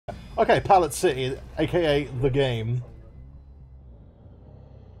Okay, Pallet City, aka the game.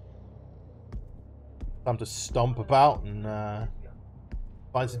 Time to stomp about and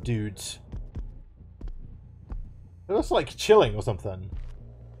find some dudes. It looks like chilling or something.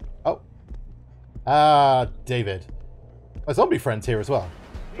 Oh. Ah, David. My zombie friend's here as well.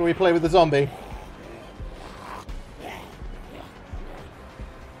 Shall we play with the zombie?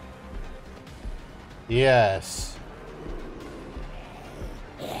 Yes.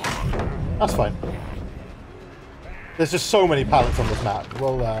 That's fine. There's just so many pallets on this map.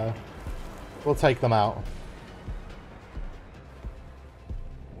 We'll take them out.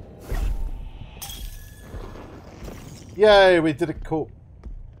 Yay, we did a core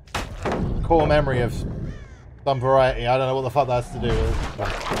memory of some variety. I don't know what the fuck that's to do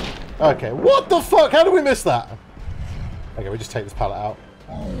with. Okay, what the fuck? How did we miss that? Okay, we just take this pallet out.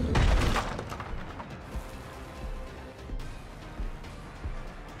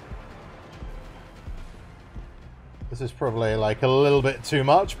 This is probably like a little bit too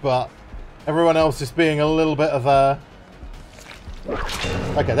much, but everyone else is being a little bit of a...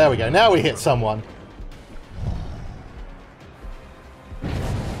 Okay, there we go. Now we hit someone.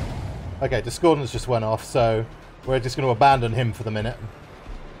 Okay, Discordance just went off, so we're just going to abandon him for the minute.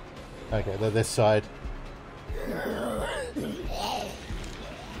 Okay, they're this side.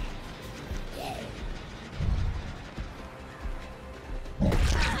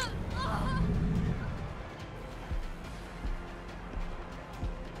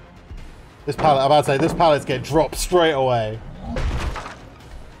 This pallet, I'm about to say, this pallet's get dropped straight away.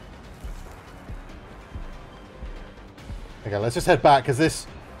 Okay, let's just head back, because this...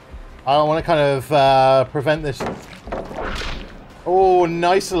 I want to kind of prevent this... Oh,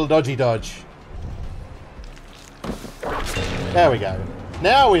 nice little dodgy dodge. There we go.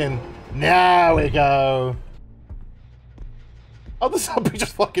 Now we go. Oh, the zombie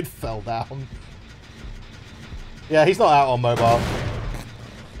just fucking fell down. Yeah, he's not out on mobile.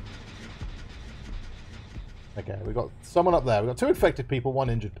 Okay, we've got someone up there. We've got 2 infected people, 1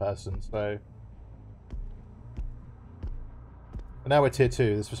 injured person, so... But now we're tier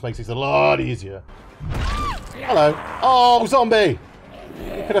 2. This just makes it a lot easier. Hello. Oh, zombie!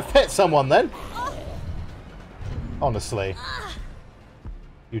 You could have hit someone then. Honestly.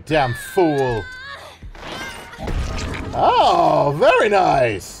 You damn fool. Oh, very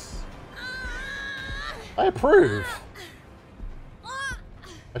nice. I approve.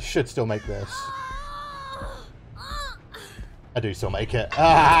 I should still make this. I do still make it.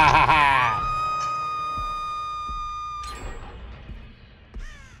 Ah!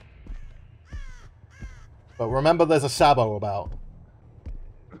 But remember, there's a Sabo about.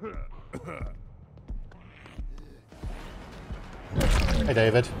 Hey,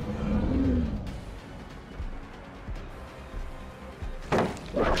 David.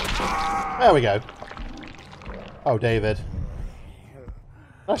 There we go. Oh, David.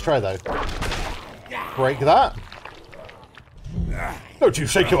 Nice try, though. Break that. Don't you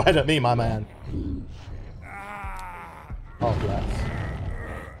shake your head at me, my man. Oh, bless.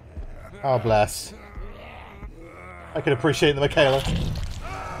 Oh, bless. I can appreciate the Michaela.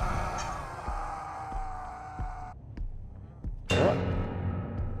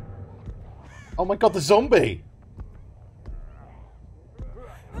 Oh my god, the zombie!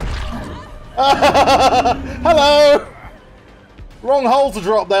 Hello! Wrong hole to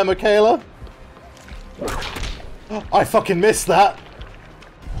drop there, Michaela. I fucking missed that.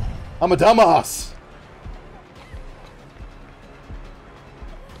 I'm a dumbass.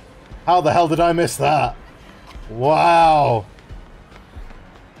 How the hell did I miss that? Wow.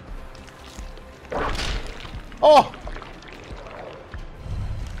 Oh!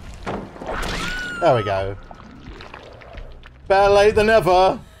 There we go. Better late than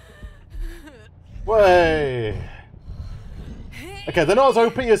never. Way. Okay, they're not as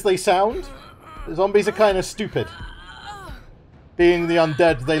OP as they sound. The zombies are kind of stupid. Being the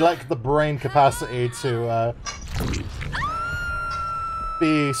undead, they lack the brain capacity to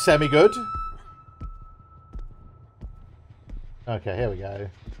be semi-good. Okay, here we go.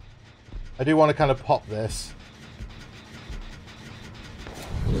 I do want to kind of pop this.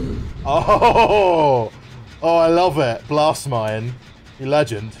 Oh! Oh, I love it. Blast Mine. You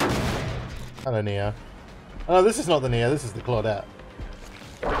legend. Hello, Nia. Oh, no, this is not the Nia. This is the Claudette.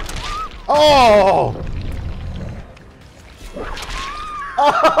 Oh!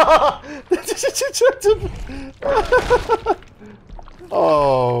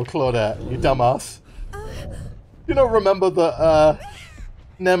 Oh, Claudette, you dumbass. You don't remember that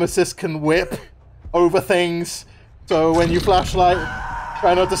Nemesis can whip over things, so when you flashlight,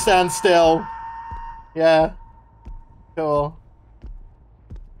 try not to stand still. Yeah. Cool.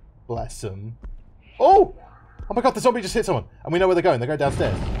 Bless them. Oh! Oh my god, the zombie just hit someone. And we know where they're going. They're going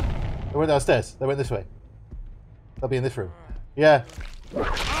downstairs. They went downstairs. They went this way. They'll be in this room. Yeah.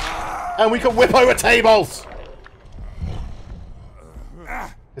 And we can whip over tables!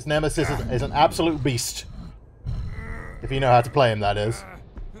 This Nemesis is an absolute beast. If you know how to play him, that is.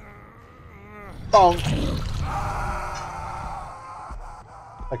 Bonk!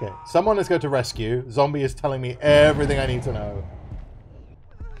 Okay, someone is going to rescue. Zombie is telling me everything I need to know.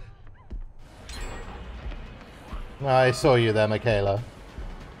 I saw you there, Michaela.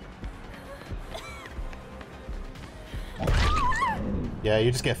 Yeah, you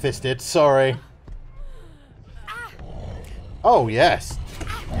just get fisted. Sorry. Oh, yes.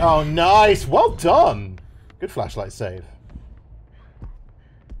 Oh, nice. Well done. Good flashlight save.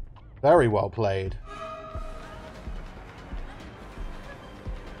 Very well played.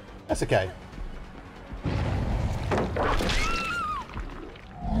 That's okay.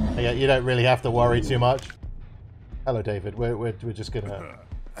 Yeah, you don't really have to worry too much. Hello, David. We're just gonna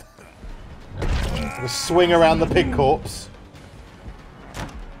swing around the pig corpse.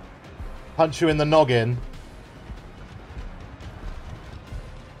 Punch you in the noggin.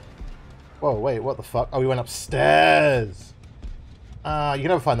 Whoa, wait, what the fuck? Oh, we went upstairs. You can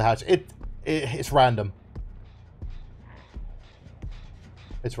never find the hatch. It's random.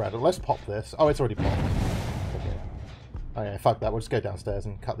 It's random. Let's pop this. Oh, it's already popped. Okay. Okay, fuck that. We'll just go downstairs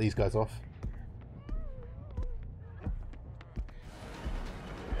and cut these guys off.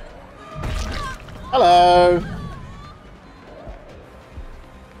 Hello!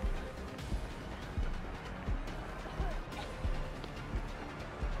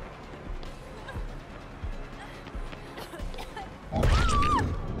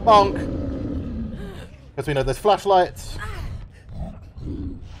 Bonk! Because we know there's flashlights.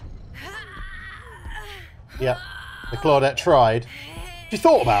 Yeah, the Claudette tried. She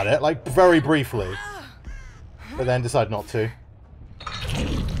thought about it, like, very briefly. But then decided not to.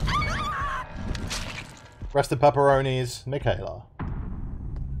 Rest in pepperonis, Michaela.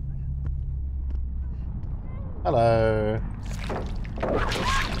 Hello.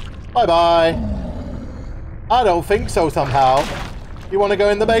 Bye-bye. I don't think so, somehow. You want to go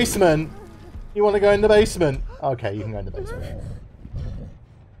in the basement? You want to go in the basement? Okay, you can go in the basement.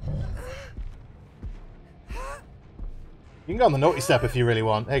 You can go on the naughty step if you really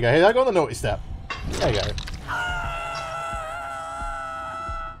want. There you go. Here, go on the naughty step. There you go.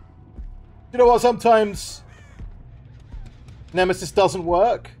 You know what? Sometimes Nemesis doesn't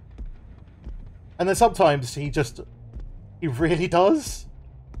work. And then sometimes he really does.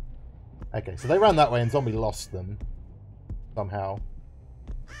 Okay, so they ran that way and Zombie lost them. Somehow.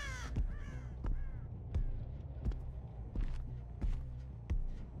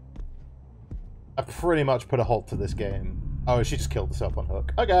 I pretty much put a halt to this game. Oh, she just killed herself on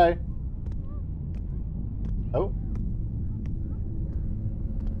hook. Okay. Oh.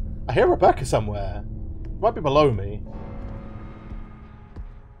 I hear Rebecca somewhere. Might be below me.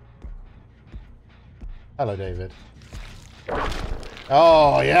 Hello, David.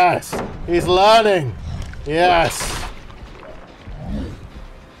 Oh, yes! He's learning! Yes!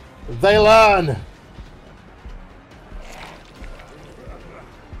 They learn!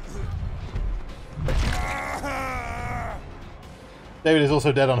 David is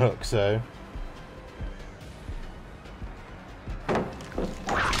also dead on hook, so...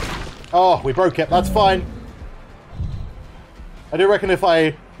 Oh, we broke it. That's fine. I do reckon if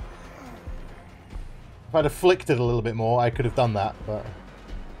I'd have flicked it a little bit more, I could have done that, but...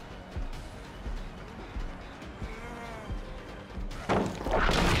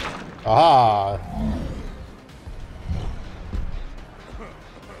 Aha!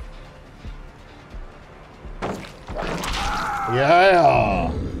 Yeah!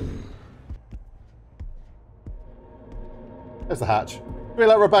 There's the hatch. Should we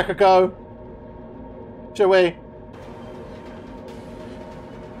let Rebecca go? Shall we?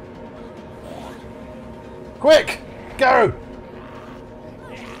 Quick! Go!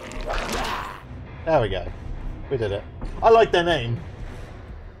 There we go. We did it. I like their name.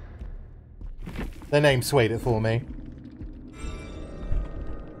 Their name swayed it for me.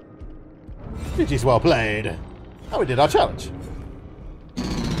 GG's well played. And we did our challenge.